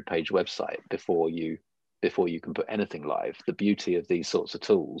 100-page website before you can put anything live. The beauty of these sorts of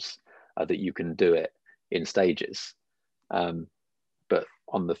tools are that you can do it in stages. But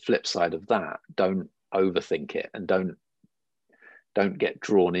on the flip side of that, don't overthink it, and don't get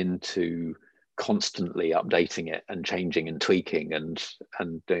drawn into constantly updating it and changing and tweaking and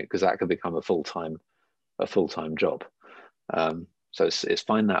because that could become a full-time job. So it's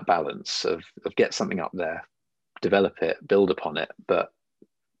find that balance of get something up there, develop it, build upon it, but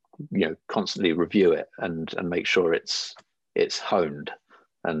constantly review it and make sure it's honed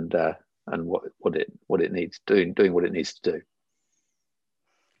and what it needs doing what it needs to do.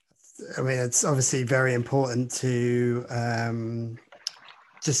 I mean, it's obviously very important to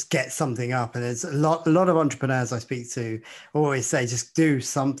just get something up, and there's a lot of entrepreneurs I speak to always say just do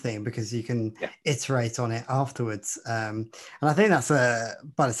something because you can iterate on it afterwards. And I think that's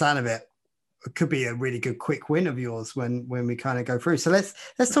by the sound of it, it could be a really good quick win of yours when we kind of go through. So let's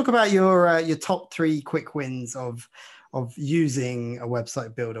talk about your top 3 quick wins of using a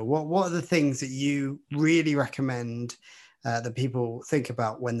website builder. What are the things that you really recommend that people think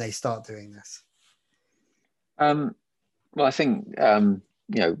about when they start doing this? Well, I think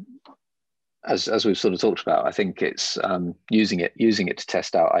as we've sort of talked about, I think it's using it to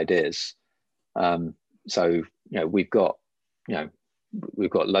test out ideas. So we've got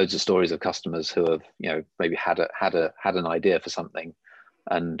loads of stories of customers who have maybe had an idea for something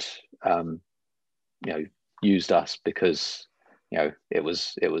and used us because it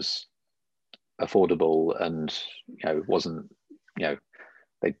was affordable and wasn't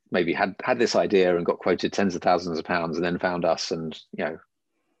they maybe had this idea and got quoted tens of thousands of pounds and then found us and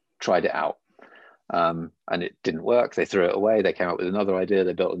tried it out, and it didn't work. They threw it away. They came up with another idea.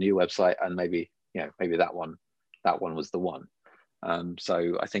 They built a new website, and maybe that one was the one.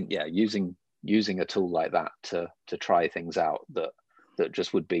 So I think using a tool like that to try things out that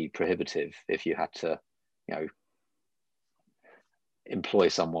just would be prohibitive if you had to employ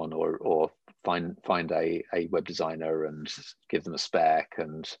someone or find a web designer and give them a spec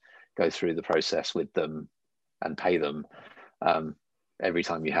and go through the process with them. and pay them every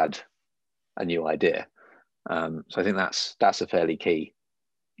time you had a new idea. So I think that's a fairly key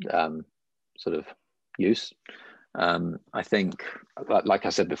sort of use. I think, like I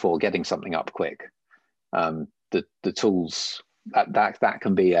said before, getting something up quick. The tools that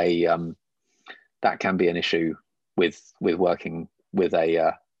can be an issue with working with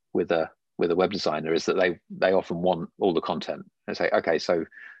a web designer, is that they often want all the content. They say, okay, so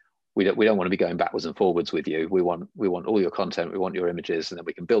we don't want to be going backwards and forwards with you. We want all your content, we want your images, and then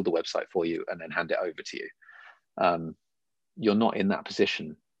we can build the website for you and then hand it over to you. You're not in that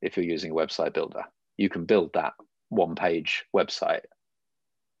position if you're using a website builder. You can build that one-page website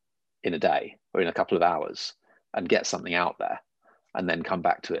in a day or in a couple of hours and get something out there, and then come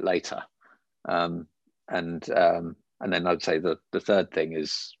back to it later. And then I'd say the third thing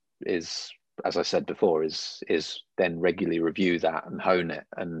is, as I said before, is then regularly review that and hone it,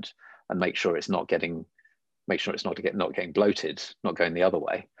 and make sure it's not getting bloated, not going the other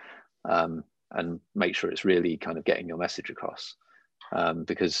way, and make sure it's really kind of getting your message across.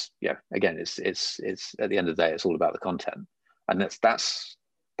 Because again, it's at the end of the day, it's all about the content, and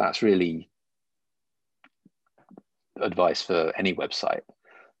that's really advice for any website,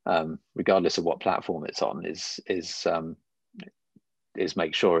 regardless of what platform it's on. Is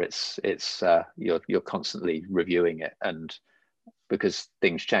make sure you're constantly reviewing it, and because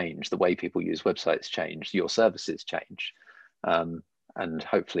things change, the way people use websites change, your services change, and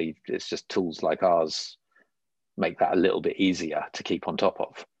hopefully it's just tools like ours make that a little bit easier to keep on top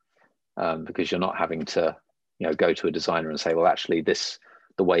of, because you're not having to go to a designer and say, well, actually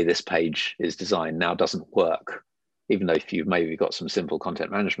the way this page is designed now doesn't work, even though if you've maybe got some simple content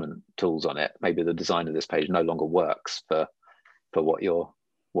management tools on it, maybe the design of this page no longer works for what you're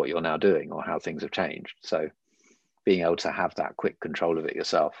now doing, or how things have changed. So being able to have that quick control of it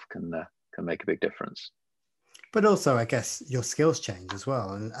yourself can make a big difference. But also, I guess your skills change as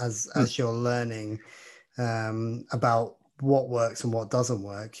well, and as you're learning about what works and what doesn't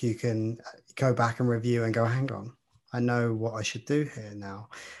work, you can go back and review and go, hang on, I know what I should do here now.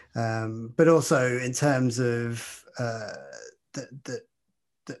 But also in terms of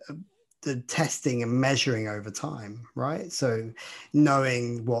the testing and measuring over time, right? So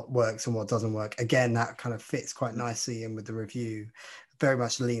knowing what works and what doesn't work, again, that kind of fits quite nicely in with the review, very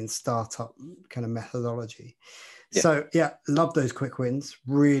much lean startup kind of methodology. Yeah. So love those quick wins.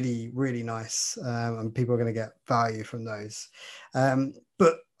 Really, really nice. And people are going to get value from those.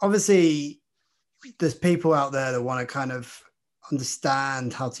 But obviously there's people out there that want to kind of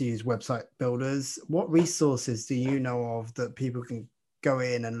understand how to use website builders. What resources do you know of that people can go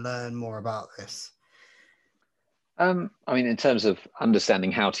in and learn more about this? I mean, in terms of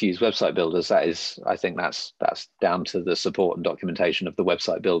understanding how to use website builders, I think that's down to the support and documentation of the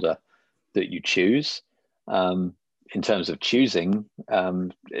website builder that you choose. In terms of choosing,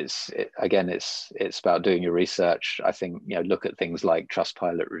 it's about doing your research. I think look at things like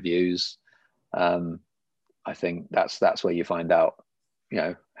Trustpilot reviews. I think that's where you find out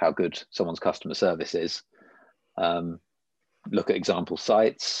how good someone's customer service is. Look at example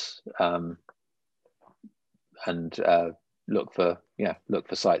sites, and look for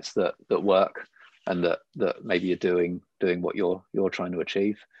sites that work, and that maybe you're doing what you're trying to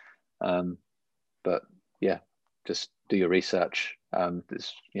achieve. But just do your research.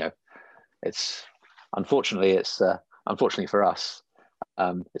 It's unfortunately for us,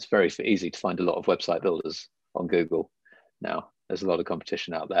 it's very easy to find a lot of website builders on Google now. There's a lot of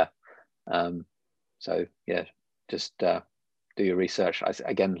competition out there. So just do your research.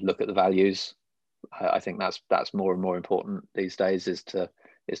 Again, look at the values. I think that's more and more important these days, is to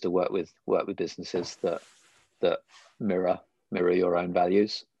work with businesses that mirror your own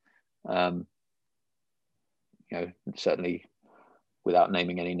values. Certainly, without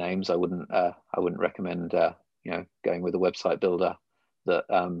naming any names, I wouldn't recommend going with a website builder that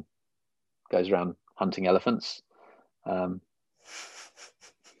goes around hunting elephants. But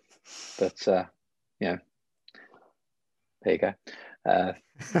there you go.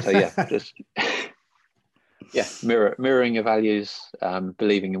 Just mirroring your values,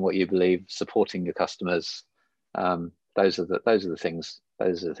 believing in what you believe, supporting your customers. Those are the things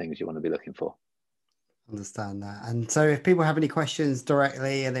you want to be looking for. Understand that. And so if people have any questions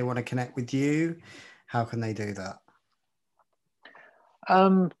directly and they want to connect with you, how can they do that?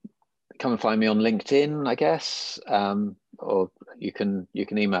 Come and find me on LinkedIn, I guess, or you can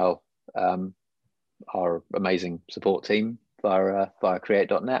email our amazing support team via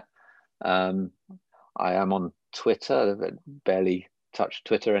create.net. I am on Twitter. I barely touch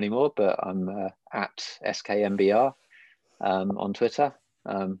Twitter anymore, but I'm at SKMBR on Twitter.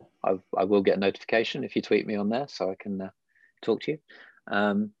 I will get a notification if you tweet me on there, so I can talk to you.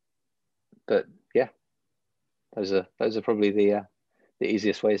 But yeah, those are probably the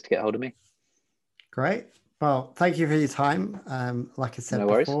easiest ways to get hold of me. Great. Well, thank you for your time. Like I said No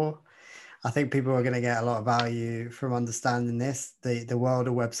worries. before, I think people are going to get a lot of value from understanding this. The world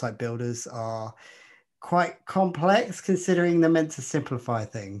of website builders are quite complex, considering they're meant to simplify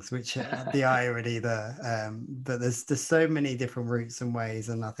things, which the irony there. But there's so many different routes and ways,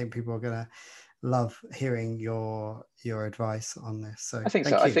 and I think people are going to love hearing your advice on this. So I think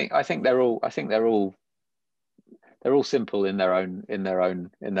thank so. you. I think they're all simple in their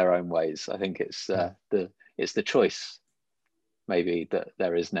own ways. I think it's the choice maybe that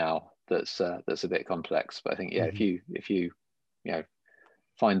there is now that's a bit complex. But I think if you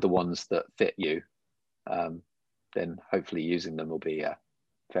find the ones that fit you, then hopefully using them will be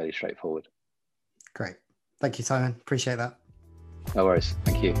fairly straightforward. Great. Thank you, Simon. Appreciate that. No worries.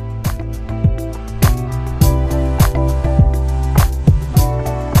 Thank you.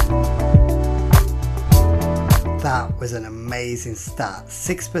 That was an amazing stat.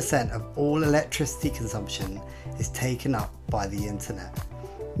 6% of all electricity consumption is taken up by the internet.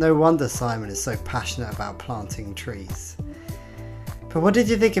 No wonder Simon is so passionate about planting trees. But what did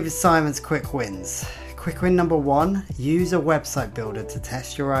you think of Simon's quick wins? Quick win number 1, use a website builder to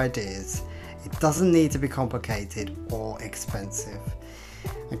test your ideas. It doesn't need to be complicated or expensive.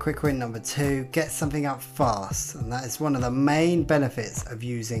 And quick win number 2, get something up fast, and that is one of the main benefits of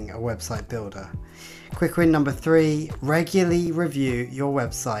using a website builder. Quick win number 3, regularly review your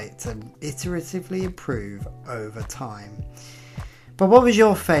website to iteratively improve over time. But what was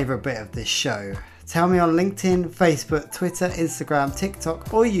your favourite bit of this show? Tell me on LinkedIn, Facebook, Twitter, Instagram,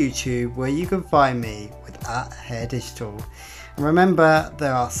 TikTok or YouTube, where you can find me with @HairDigital. And remember,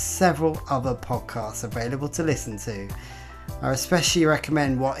 there are several other podcasts available to listen to. I especially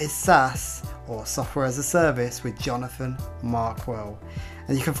recommend What is SaaS, or Software as a Service, with Jonathan Markwell.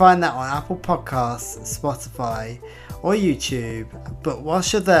 And you can find that on Apple Podcasts, Spotify or YouTube. But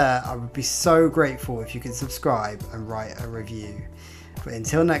whilst you're there, I would be so grateful if you can subscribe and write a review. But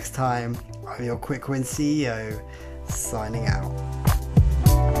until next time, I'm your Quick Win CEO, signing out.